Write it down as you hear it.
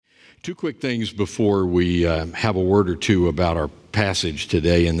Two quick things before we have a word or two about our passage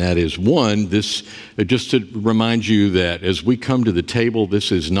today, and that is one, this just to remind you that as we come to the table,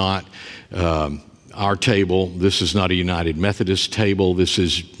 this is not our table. This is not a United Methodist table. This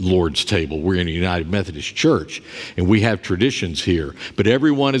is Lord's table. We're in a United Methodist church, and we have traditions here. But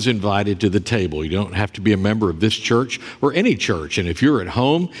everyone is invited to the table. You don't have to be a member of this church or any church. And if you're at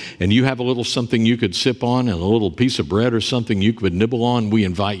home and you have a little something you could sip on and a little piece of bread or something you could nibble on, we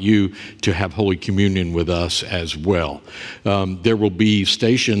invite you to have Holy Communion with us as well. There will be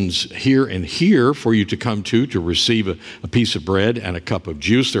stations here and here for you to come to receive a piece of bread and a cup of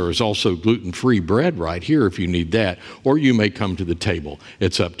juice. There is also gluten-free bread right here if you need that, or you may come to the table.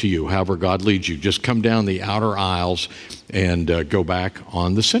 It's up to you. However God leads you. Just come down the outer aisles and go back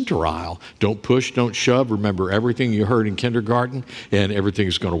on the center aisle. Don't push, don't shove. Remember everything you heard in kindergarten, and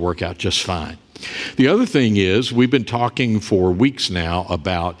everything's going to work out just fine. The other thing is, we've been talking for weeks now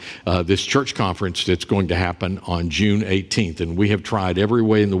about this church conference that's going to happen on June 18th, and we have tried every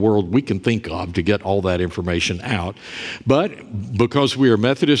way in the world we can think of to get all that information out. But because we are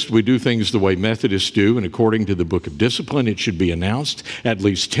Methodists, we do things the way Methodists do, and according to the Book of Discipline, it should be announced at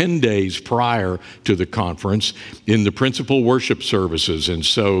least 10 days prior to the conference in the principal worship services. And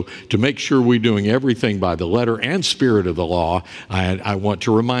so to make sure we're doing everything by the letter and spirit of the law, I want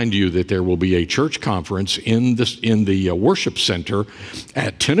to remind you that there will be a church conference in the worship center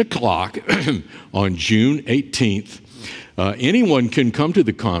at 10 o'clock on June 18th. Anyone can come to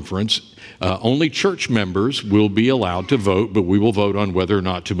the conference. Only church members will be allowed to vote, but we will vote on whether or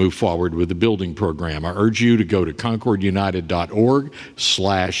not to move forward with the building program. I urge you to go to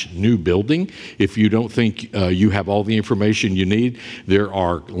concordunited.org/new building. If you don't think you have all the information you need, there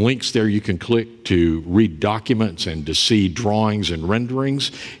are links there you can click to read documents and to see drawings and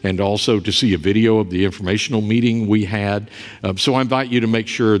renderings, and also to see a video of the informational meeting we had. So I invite you to make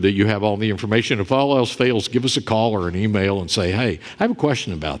sure that you have all the information. If all else fails, give us a call or an email and say, hey, I have a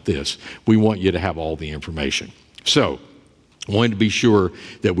question about this. We want you to have all the information. So I wanted to be sure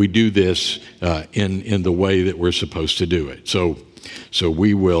that we do this in the way that we're supposed to do it. So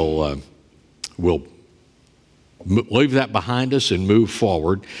we will we'll leave that behind us and move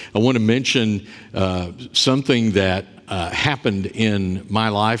forward. I want to mention something that happened in my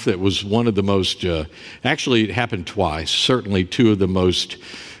life that was one of the most, actually it happened twice, certainly two of the most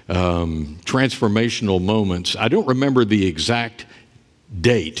transformational moments. I don't remember the exact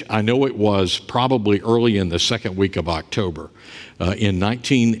date. I know it was probably early in the second week of October in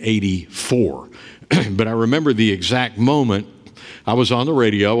 1984. But I remember the exact moment. I was on the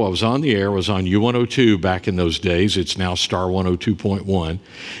radio, I was on the air, I was on U102 back in those days. It's now Star 102.1.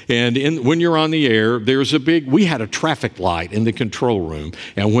 And when you're on the air, we had a traffic light in the control room.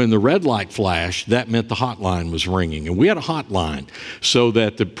 And when the red light flashed, that meant the hotline was ringing. And we had a hotline so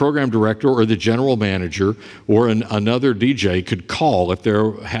that the program director or the general manager or another DJ could call if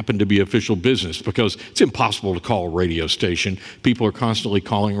there happened to be official business, because it's impossible to call a radio station. People are constantly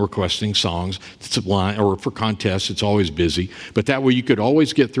calling, requesting songs. It's a line, or for contests, it's always busy. But that way you could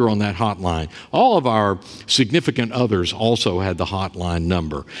always get through on that hotline. All of our significant others also had the hotline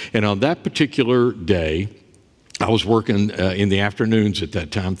number. And on that particular day, I was working in the afternoons at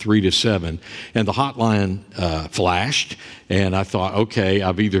that time, 3 to 7, and the hotline flashed, and I thought, okay,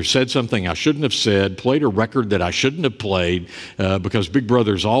 I've either said something I shouldn't have said, played a record that I shouldn't have played, because Big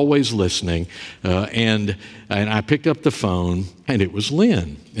Brother's always listening, and I picked up the phone, and it was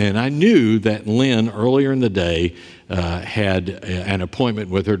Lynn. And I knew that Lynn, earlier in the day, had an appointment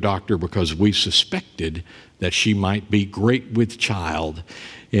with her doctor because we suspected that she might be great with child.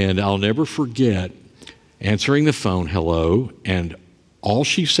 And I'll never forget answering the phone, hello, and all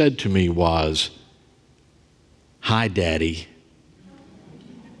she said to me was, "Hi, Daddy."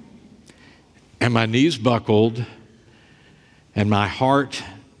 And my knees buckled, and my heart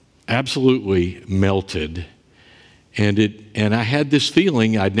absolutely melted. And I had this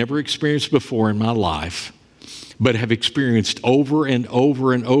feeling I'd never experienced before in my life, but have experienced over and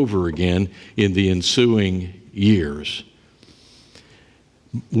over and over again in the ensuing years.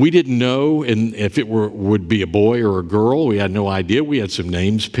 We didn't know if it would be a boy or a girl. We had no idea. We had some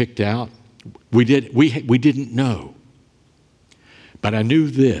names picked out. We didn't know. But I knew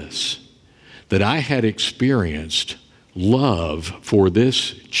this, that I had experienced love for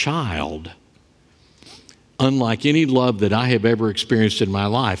this child unlike any love that I have ever experienced in my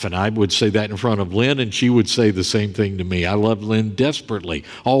life. And I would say that in front of Lynn, and she would say the same thing to me. I love Lynn desperately.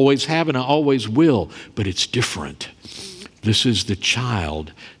 Always have, and I always will. But it's different. This is the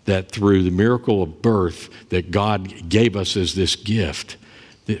child that through the miracle of birth that God gave us as this gift,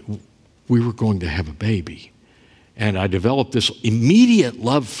 that we were going to have a baby. And I developed this immediate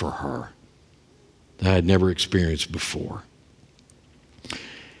love for her that I had never experienced before.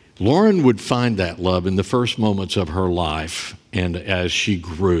 Lauren would find that love in the first moments of her life, and as she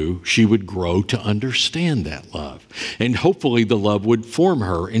grew, she would grow to understand that love. And hopefully the love would form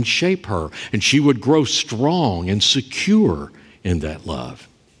her and shape her, and she would grow strong and secure in that love.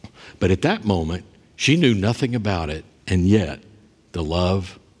 But at that moment, she knew nothing about it, and yet the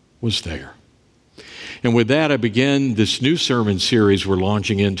love was there. And with that, I began this new sermon series we're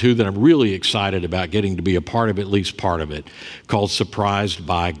launching into that I'm really excited about getting to be a part of, at least part of it, called Surprised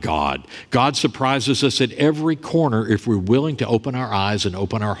by God. God surprises us at every corner if we're willing to open our eyes and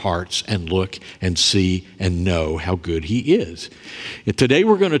open our hearts and look and see and know how good He is. And today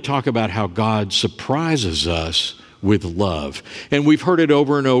we're going to talk about how God surprises us with love. And we've heard it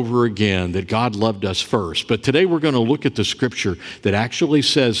over and over again that God loved us first. But today we're going to look at the scripture that actually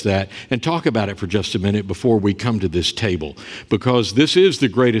says that and talk about it for just a minute before we come to this table, because this is the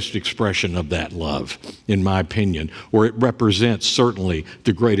greatest expression of that love, in my opinion, or it represents certainly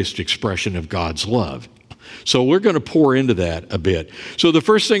the greatest expression of God's love. So we're going to pour into that a bit. So the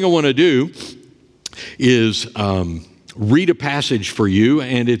first thing I want to do is read a passage for you,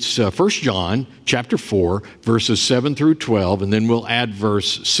 and it's 1 John chapter 4, verses 7 through 12, and then we'll add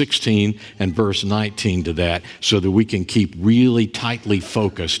verse 16 and verse 19 to that so that we can keep really tightly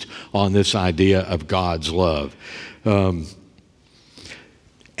focused on this idea of God's love. And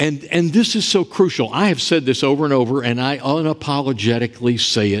this is so crucial. I have said this over and over, and I unapologetically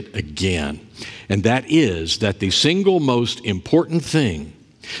say it again, and that is that the single most important thing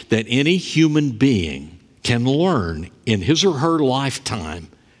that any human being can learn in his or her lifetime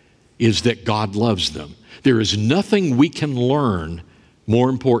is that God loves them. There is nothing we can learn more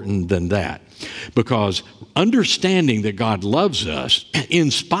important than that, because understanding that God loves us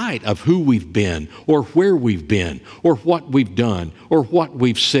in spite of who we've been or where we've been or what we've done or what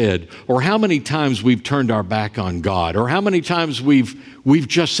we've said or how many times we've turned our back on God or how many times we've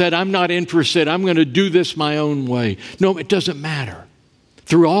just said, I'm not interested, I'm going to do this my own way. No, it doesn't matter.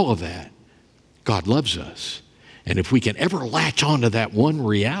 Through all of that, God loves us. And if we can ever latch onto that one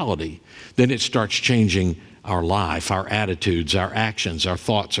reality, then it starts changing our life, our attitudes, our actions, our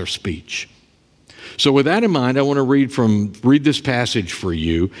thoughts, our speech. So with that in mind, I want to read this passage for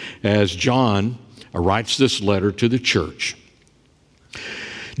you as John writes this letter to the church.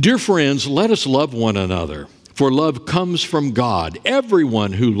 Dear friends, let us love one another, for love comes from God.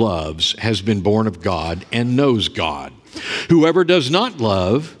 Everyone who loves has been born of God and knows God. Whoever does not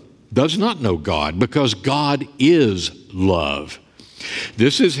love does not know God, because God is love.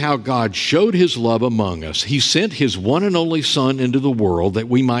 This is how God showed His love among us. He sent His one and only Son into the world that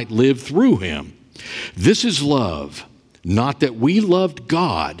we might live through Him. This is love, not that we loved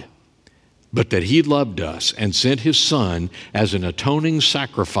God, but that He loved us and sent His Son as an atoning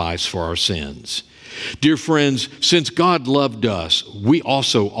sacrifice for our sins. Dear friends, since God loved us, we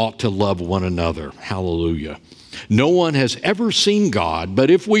also ought to love one another. Hallelujah. No one has ever seen God, but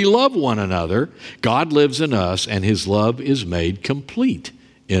if we love one another, God lives in us, and His love is made complete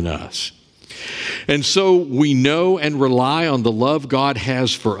in us. And so we know and rely on the love God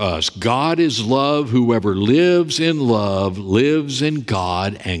has for us. God is love. Whoever lives in love lives in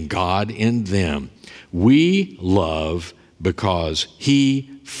God, and God in them. We love because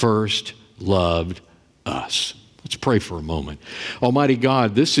He first loved us. Let's pray for a moment. Almighty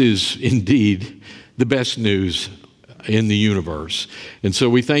God, this is indeed the best news in the universe. And so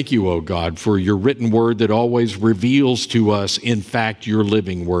we thank you, O God, for your written word that always reveals to us, in fact, your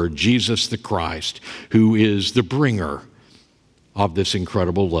living word, Jesus the Christ, who is the bringer of this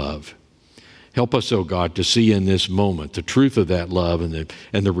incredible love. Help us, O God, to see in this moment the truth of that love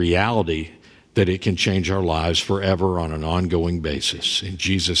and the reality that it can change our lives forever on an ongoing basis. In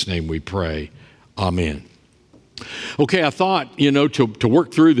Jesus' name we pray. Amen. Okay, I thought, to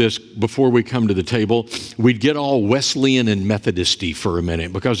work through this before we come to the table, we'd get all Wesleyan and Methodisty for a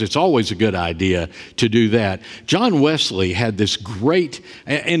minute, because it's always a good idea to do that. John Wesley had this great,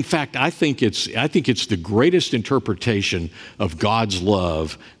 in fact, I think it's the greatest interpretation of God's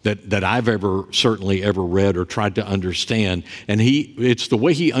love that I've certainly ever read or tried to understand. And it's the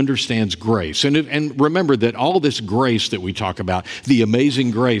way he understands grace. And remember that all this grace that we talk about, the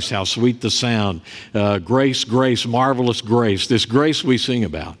amazing grace, how sweet the sound, grace, marvelous grace, this grace we sing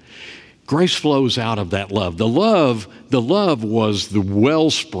about. Grace flows out of that love. The love was the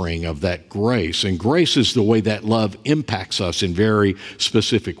wellspring of that grace, and grace is the way that love impacts us in very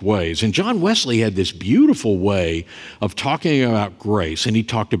specific ways. And John Wesley had this beautiful way of talking about grace, and he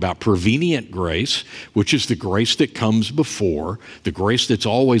talked about prevenient grace, which is the grace that comes before, the grace that's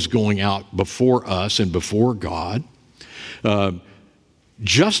always going out before us and before God.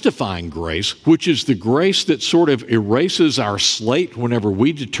 Justifying grace, which is the grace that sort of erases our slate whenever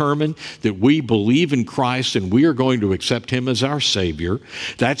we determine that we believe in Christ and we are going to accept Him as our Savior.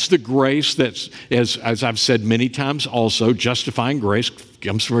 That's the grace that's, as I've said many times also, justifying grace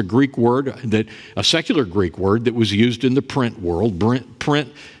comes from a Greek word, a secular Greek word that was used in the print world.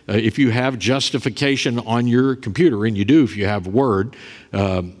 If you have justification on your computer, and you do if you have Word,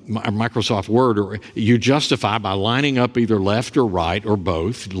 Microsoft Word, or you justify by lining up either left or right or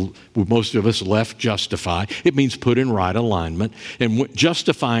both. Most of us left justify. It means put in right alignment. And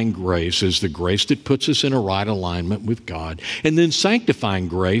justifying grace is the grace that puts us in a right alignment with God. And then sanctifying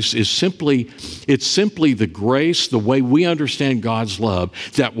grace is simply the grace, the way we understand God's love,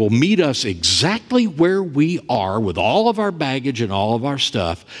 that will meet us exactly where we are with all of our baggage and all of our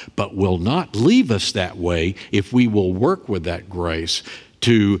stuff, but will not leave us that way if we will work with that grace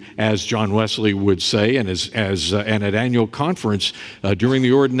to, as John Wesley would say, and and at annual conference during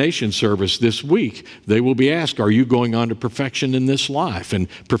the ordination service this week, they will be asked, are you going on to perfection in this life? And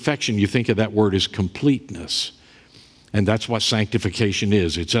perfection, you think of that word as completeness. And that's what sanctification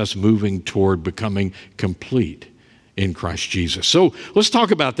is. It's us moving toward becoming complete in Christ Jesus. So let's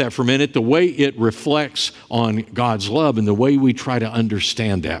talk about that for a minute, the way it reflects on God's love and the way we try to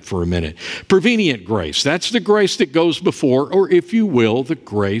understand that for a minute. Prevenient grace, that's the grace that goes before, or if you will, the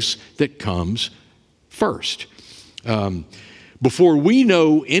grace that comes first. Before we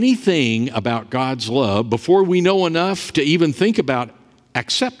know anything about God's love, before we know enough to even think about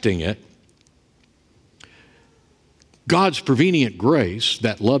accepting it, God's prevenient grace,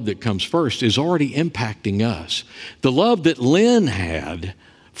 that love that comes first, is already impacting us. The love that Lynn had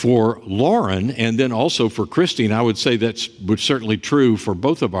for Lauren and then also for Christy, and I would say that's certainly true for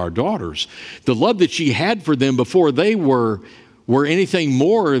both of our daughters, the love that she had for them before they were anything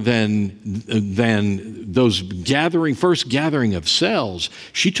more than those first gathering of cells.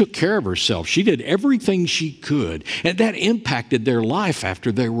 She took care of herself. She did everything she could, and that impacted their life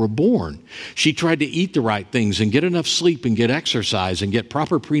after they were born. She tried to eat the right things and get enough sleep and get exercise and get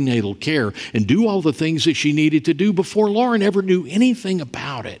proper prenatal care and do all the things that she needed to do before Lauren ever knew anything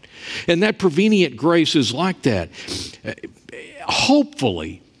about it. And that prevenient grace is like that.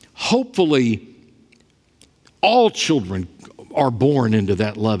 Hopefully, all children are born into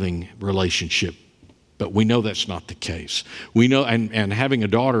that loving relationship. But we know that's not the case. We know, and having a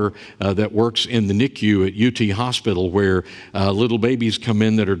daughter that works in the NICU at UT Hospital where little babies come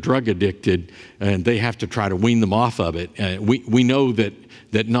in that are drug addicted and they have to try to wean them off of it. We know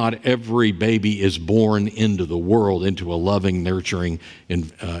that not every baby is born into the world, into a loving, nurturing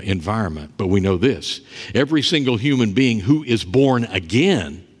environment. But we know this. Every single human being who is born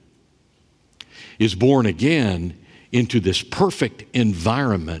again into this perfect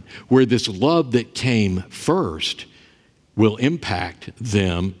environment where this love that came first will impact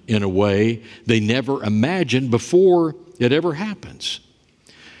them in a way they never imagined before it ever happens.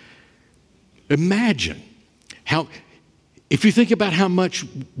 Imagine how, if you think about how much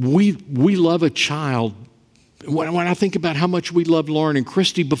we love a child, when I think about how much we loved Lauren and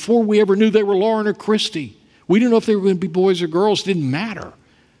Christy before we ever knew they were Lauren or Christy, we didn't know if they were going to be boys or girls, it didn't matter.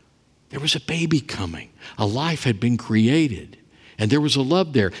 There was a baby coming. A life had been created, and there was a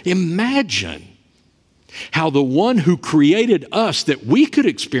love there. Imagine how the one who created us, that we could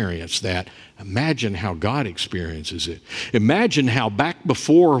experience that, imagine how God experiences it. Imagine how back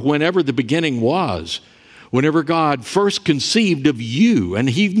before, whenever the beginning was, whenever God first conceived of you, and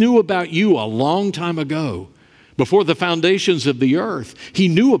He knew about you a long time ago, before the foundations of the earth, He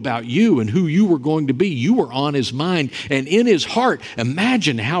knew about you and who you were going to be. You were on His mind and in His heart.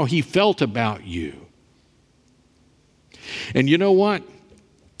 Imagine how He felt about you. And you know what?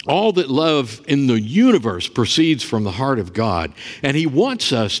 All that love in the universe proceeds from the heart of God. And He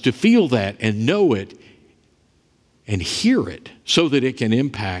wants us to feel that and know it and hear it so that it can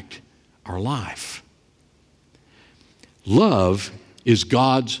impact our life. Love is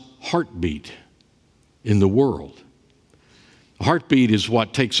God's heartbeat in the world. A heartbeat is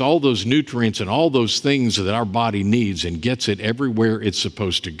what takes all those nutrients and all those things that our body needs and gets it everywhere it's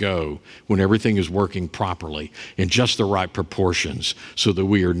supposed to go when everything is working properly in just the right proportions so that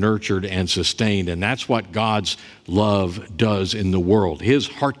we are nurtured and sustained. And that's what God's love does in the world. His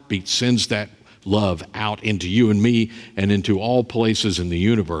heartbeat sends that love out into you and me and into all places in the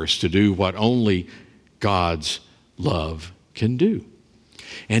universe to do what only God's love can do.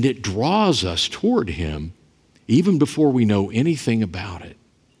 And it draws us toward Him even before we know anything about it.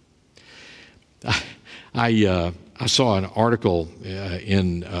 I saw an article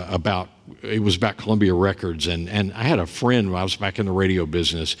about Columbia Records, and I had a friend when I was back in the radio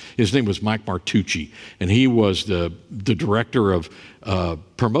business. His name was Mike Martucci, and he was the director of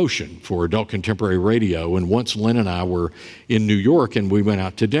promotion for adult contemporary radio. And once Lynn and I were in New York, and we went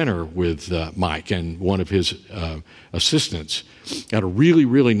out to dinner with Mike and one of his assistants at a really,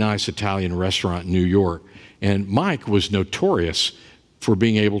 really nice Italian restaurant in New York. And Mike was notorious for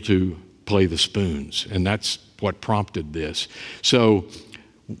being able to play the spoons, and that's what prompted this. So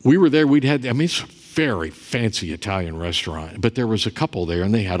we were there, it's a very fancy Italian restaurant, but there was a couple there,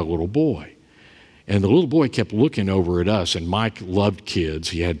 and they had a little boy. And the little boy kept looking over at us, and Mike loved kids.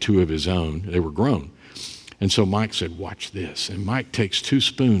 He had two of his own. They were grown. And so Mike said, "Watch this." And Mike takes two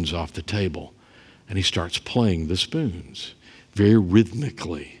spoons off the table, and he starts playing the spoons very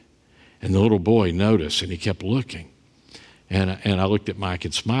rhythmically. And the little boy noticed, and he kept looking. And I looked at Mike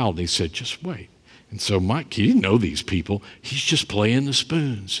and smiled, and he said, "Just wait." And so Mike, he didn't know these people. He's just playing the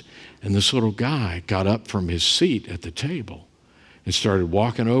spoons. And this little guy got up from his seat at the table and started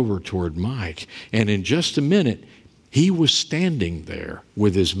walking over toward Mike. And in just a minute, he was standing there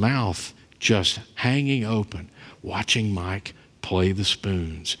with his mouth just hanging open, watching Mike play the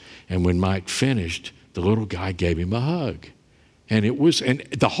spoons. And when Mike finished, the little guy gave him a hug. And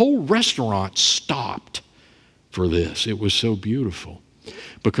the whole restaurant stopped for this. It was so beautiful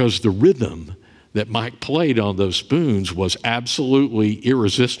because the rhythm that Mike played on those spoons was absolutely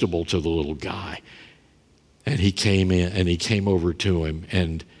irresistible to the little guy. And he came in and he came over to him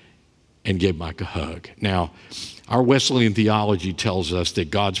and gave Mike a hug. Now, our Wesleyan theology tells us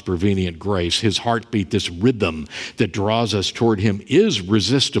that God's prevenient grace, his heartbeat, this rhythm that draws us toward him, is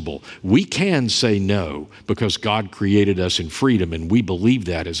resistible. We can say no because God created us in freedom, and we believe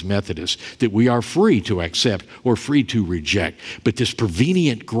that as Methodists, that we are free to accept or free to reject. But this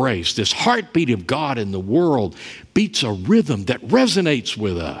prevenient grace, this heartbeat of God in the world, beats a rhythm that resonates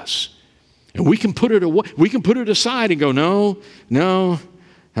with us. And we can put it away, we can put it aside and go, no,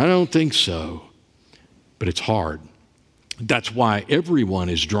 I don't think so. But it's hard. That's why everyone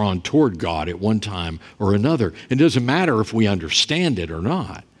is drawn toward God at one time or another. It doesn't matter if we understand it or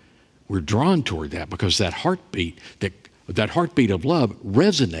not. We're drawn toward that because that heartbeat of love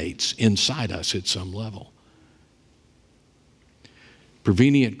resonates inside us at some level.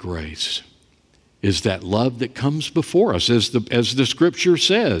 Prevenient grace is that love that comes before us, as the Scripture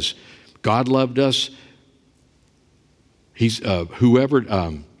says. God loved us.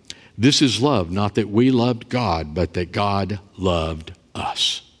 This is love, not that we loved God, but that God loved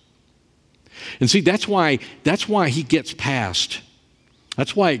us. And see, that's why he gets past.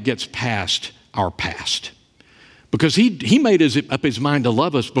 That's why it gets past our past, because he made up his mind to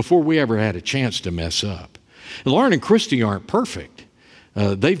love us before we ever had a chance to mess up. And Lauren and Christy aren't perfect.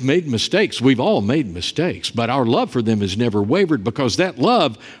 They've made mistakes. We've all made mistakes, but our love for them has never wavered because that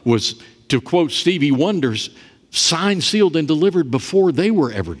love was, to quote Stevie Wonder's, signed, sealed, and delivered before they were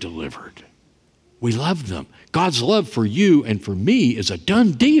ever delivered. We love them. God's love for you and for me is a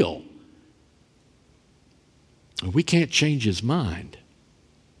done deal. We can't change his mind.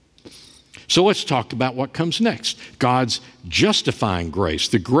 So let's talk about what comes next. God's justifying grace,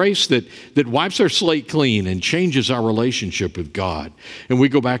 the grace that wipes our slate clean and changes our relationship with God. And we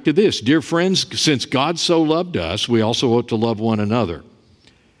go back to this. Dear friends, since God so loved us, we also ought to love one another.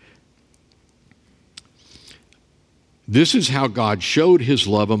 This is how God showed his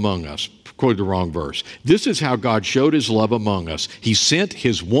love among us. Quoted the wrong verse. This is how God showed his love among us. He sent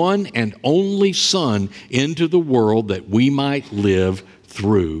his one and only Son into the world that we might live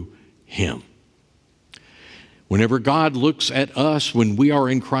through him. Whenever God looks at us when we are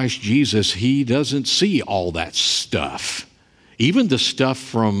in Christ Jesus, he doesn't see all that stuff. Even the stuff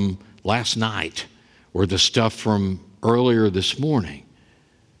from last night or the stuff from earlier this morning.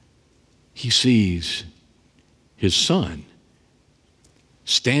 He sees his Son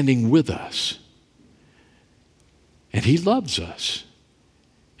standing with us. And he loves us.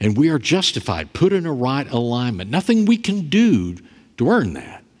 And we are justified, put in a right alignment. Nothing we can do to earn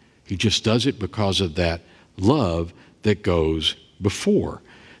that. He just does it because of that love that goes before.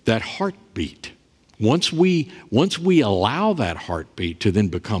 That heartbeat. Once we allow that heartbeat to then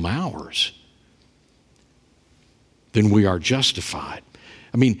become ours, then we are justified.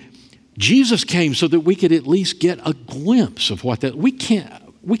 I mean, Jesus came so that we could at least get a glimpse of what that. We can't.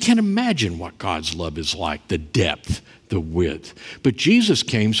 we can't imagine what God's love is like, the depth, the width. But Jesus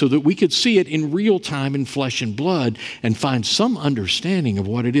came so that we could see it in real time in flesh and blood and find some understanding of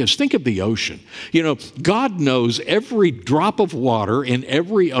what it is. Think of the ocean. You know, God knows every drop of water in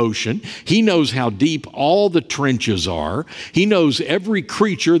every ocean. He knows how deep all the trenches are. He knows every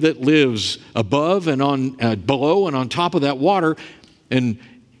creature that lives above and below and on top of that water. And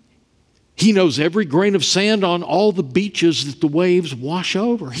He knows every grain of sand on all the beaches that the waves wash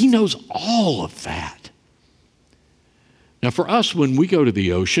over. He knows all of that. Now, for us, when we go to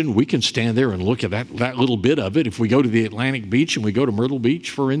the ocean, we can stand there and look at that little bit of it. If we go to the Atlantic Beach and we go to Myrtle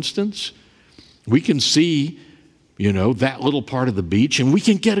Beach, for instance, we can see, that little part of the beach, and we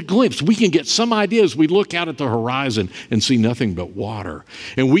can get a glimpse. We can get some idea as we look out at the horizon and see nothing but water.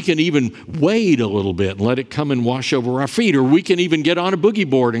 And we can even wade a little bit and let it come and wash over our feet. Or we can even get on a boogie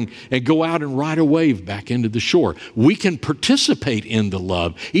board and go out and ride a wave back into the shore. We can participate in the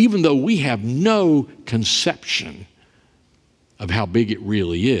love, even though we have no conception of how big it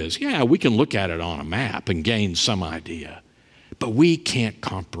really is. Yeah, we can look at it on a map and gain some idea, but we can't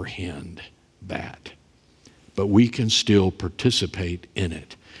comprehend that. But we can still participate in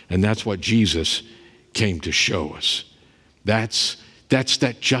it. And that's what Jesus came to show us. That's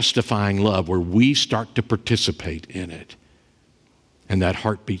that justifying love where we start to participate in it. And that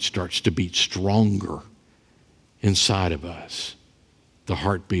heartbeat starts to beat stronger inside of us. The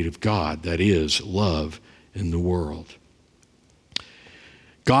heartbeat of God, that is love in the world.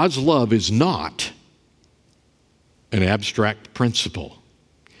 God's love is not an abstract principle.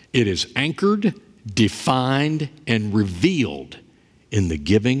 It is anchored, defined, and revealed in the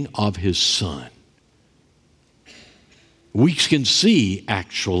giving of His Son. We can see,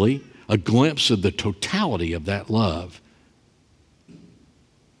 actually, a glimpse of the totality of that love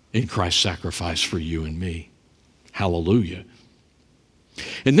in Christ's sacrifice for you and me. Hallelujah.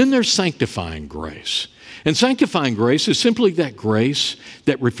 And then there's sanctifying grace. And sanctifying grace is simply that grace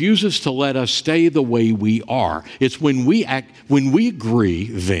that refuses to let us stay the way we are. It's when we agree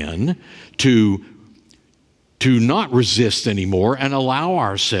then to not resist anymore and allow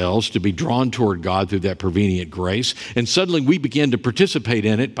ourselves to be drawn toward God through that prevenient grace. And suddenly we begin to participate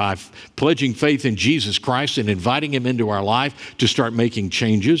in it by pledging faith in Jesus Christ and inviting Him into our life to start making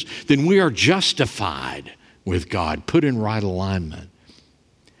changes. Then we are justified with God, put in right alignment.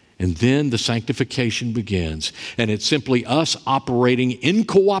 And then the sanctification begins. And it's simply us operating in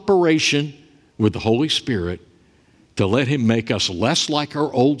cooperation with the Holy Spirit to let Him make us less like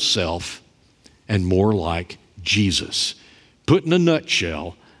our old self and more like Jesus. Put in a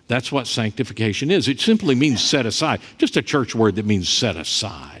nutshell, that's what sanctification is. It simply means set aside. Just a church word that means set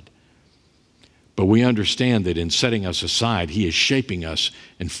aside. But we understand that in setting us aside, He is shaping us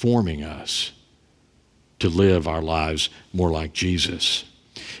and forming us to live our lives more like Jesus.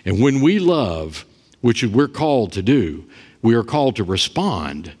 And when we love, which we're called to do, we are called to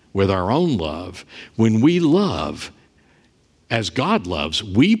respond with our own love. When we love as God loves,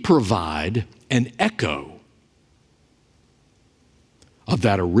 we provide an echo of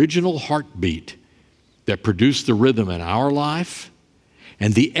that original heartbeat that produced the rhythm in our life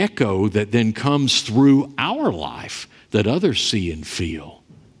and the echo that then comes through our life that others see and feel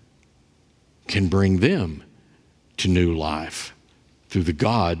can bring them to new life through the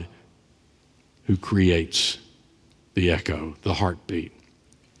God who creates the echo, the heartbeat.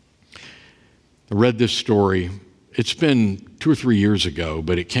 I read this story. It's been 2 or 3 years ago,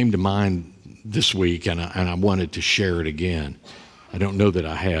 but it came to mind this week, and I wanted to share it again. I don't know that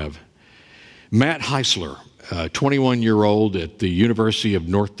I have. Matt Heisler, a 21-year-old at the University of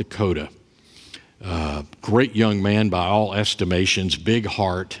North Dakota. Great young man by all estimations, big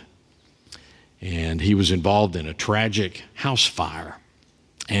heart. And he was involved in a tragic house fire,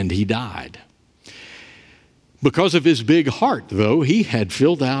 and he died. Because of his big heart, though, he had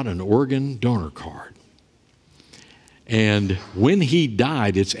filled out an organ donor card. And when he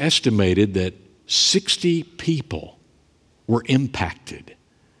died, it's estimated that 60 people were impacted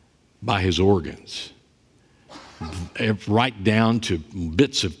by his organs, right down to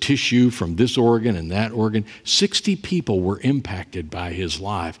bits of tissue from this organ and that organ. 60 people were impacted by his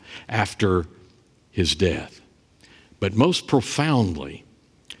life after his death. But most profoundly,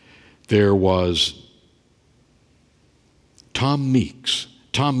 there was Tom Meeks.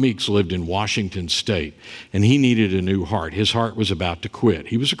 Tom Meeks lived in Washington State, and he needed a new heart. His heart was about to quit.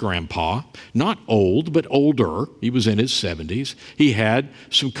 He was a grandpa, not old, but older. He was in his 70s. He had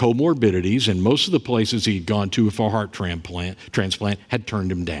some comorbidities, and most of the places he'd gone to for a heart transplant had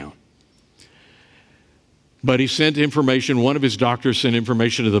turned him down. But he sent information, one of his doctors sent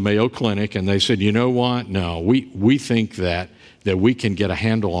information to the Mayo Clinic, and they said, you know what? No, we think that we can get a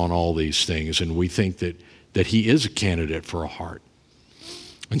handle on all these things, and we think that he is a candidate for a heart.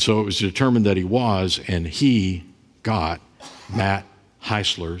 And so it was determined that he was, and he got Matt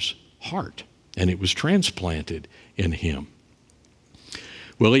Heisler's heart, and it was transplanted in him.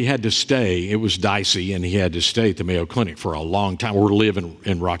 Well, he had to stay. It was dicey, and he had to stay at the Mayo Clinic for a long time, or live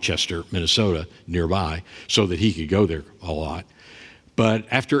in Rochester, Minnesota, nearby, so that he could go there a lot. But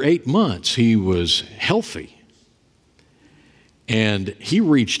after 8 months, he was healthy. And he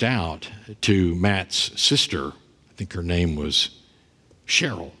reached out to Matt's sister, I think her name was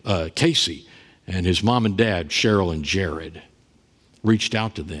Casey, and his mom and dad, Cheryl and Jared, reached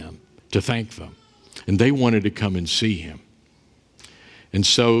out to them to thank them. And they wanted to come and see him. And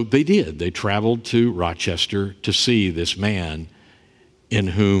so they did. They traveled to Rochester to see this man in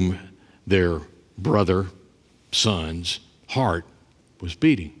whom their brother, son's heart was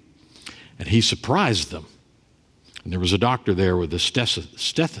beating. And he surprised them. And there was a doctor there with a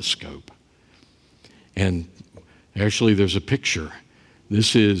stethoscope. And actually there's a picture.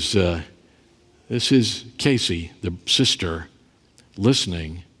 This is Casey, the sister,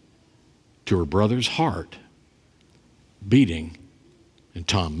 listening to her brother's heart beating in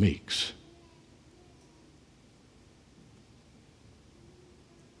Tom Meeks.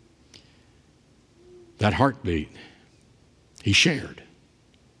 That heartbeat he shared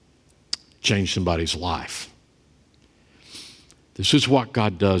changed somebody's life. This is what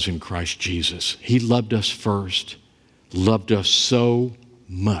God does in Christ Jesus. He loved us first, loved us so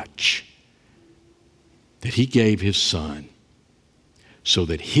much that he gave his son so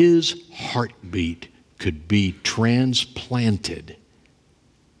that his heartbeat could be transplanted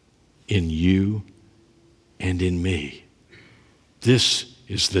in you and in me. This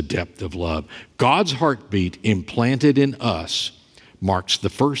is the depth of love. God's heartbeat implanted in us marks the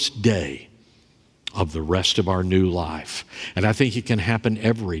first day of the rest of our new life. And I think it can happen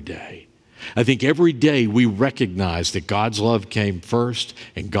every day. I think every day we recognize that God's love came first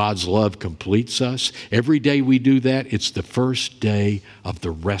and God's love completes us. Every day we do that, it's the first day of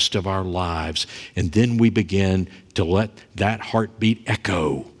the rest of our lives. And then we begin to let that heartbeat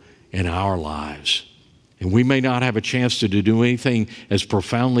echo in our lives. And we may not have a chance to do anything as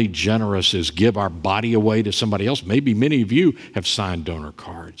profoundly generous as give our body away to somebody else. Maybe many of you have signed donor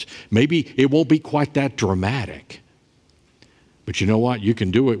cards. Maybe it won't be quite that dramatic. But you know what? You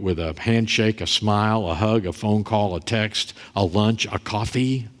can do it with a handshake, a smile, a hug, a phone call, a text, a lunch, a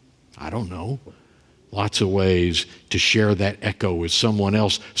coffee. I don't know. Lots of ways to share that echo with someone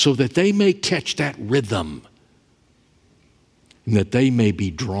else so that they may catch that rhythm and that they may be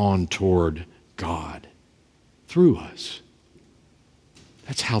drawn toward God through us.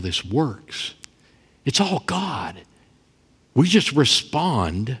 That's how this works. It's all God. We just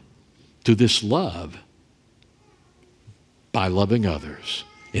respond to this love by loving others.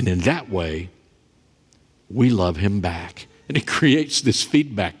 And in that way, we love him back. And it creates this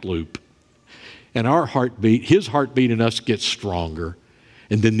feedback loop. And our heartbeat, his heartbeat in us gets stronger.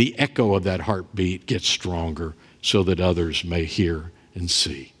 And then the echo of that heartbeat gets stronger so that others may hear and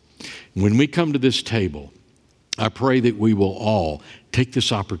see. When we come to this table, I pray that we will all take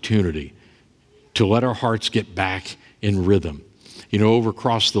this opportunity to let our hearts get back in rhythm. You know, over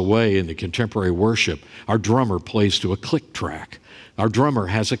across the way in the contemporary worship, our drummer plays to a click track. Our drummer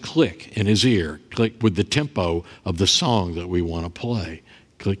has a click in his ear, click with the tempo of the song that we want to play.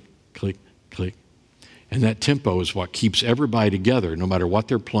 Click, click, click. And that tempo is what keeps everybody together, no matter what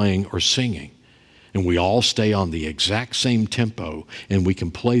they're playing or singing. And we all stay on the exact same tempo, and we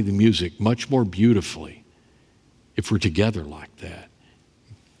can play the music much more beautifully if we're together like that.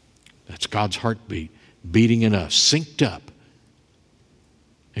 That's God's heartbeat beating in us, synced up.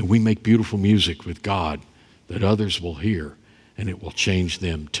 And we make beautiful music with God that others will hear, and it will change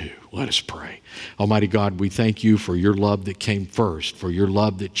them too. Let us pray. Almighty God, we thank you for your love that came first, for your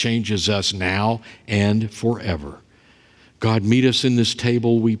love that changes us now and forever. God, meet us in this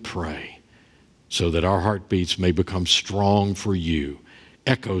table, we pray, so that our heartbeats may become strong for you,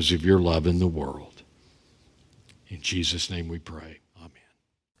 echoes of your love in the world. In Jesus' name we pray. Amen.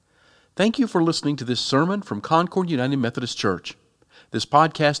 Thank you for listening to this sermon from Concord United Methodist Church. This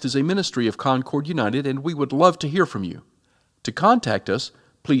podcast is a ministry of Concord United, and we would love to hear from you. To contact us,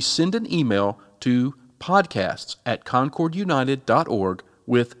 please send an email to podcasts@concordunited.org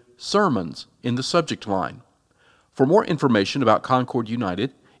with sermons in the subject line. For more information about Concord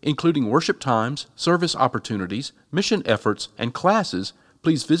United, including worship times, service opportunities, mission efforts, and classes,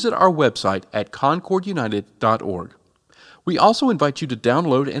 please visit our website at concordunited.org. We also invite you to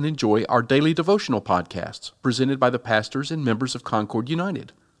download and enjoy our daily devotional podcasts presented by the pastors and members of Concord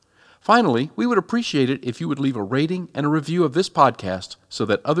United. Finally, we would appreciate it if you would leave a rating and a review of this podcast so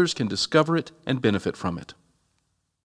that others can discover it and benefit from it.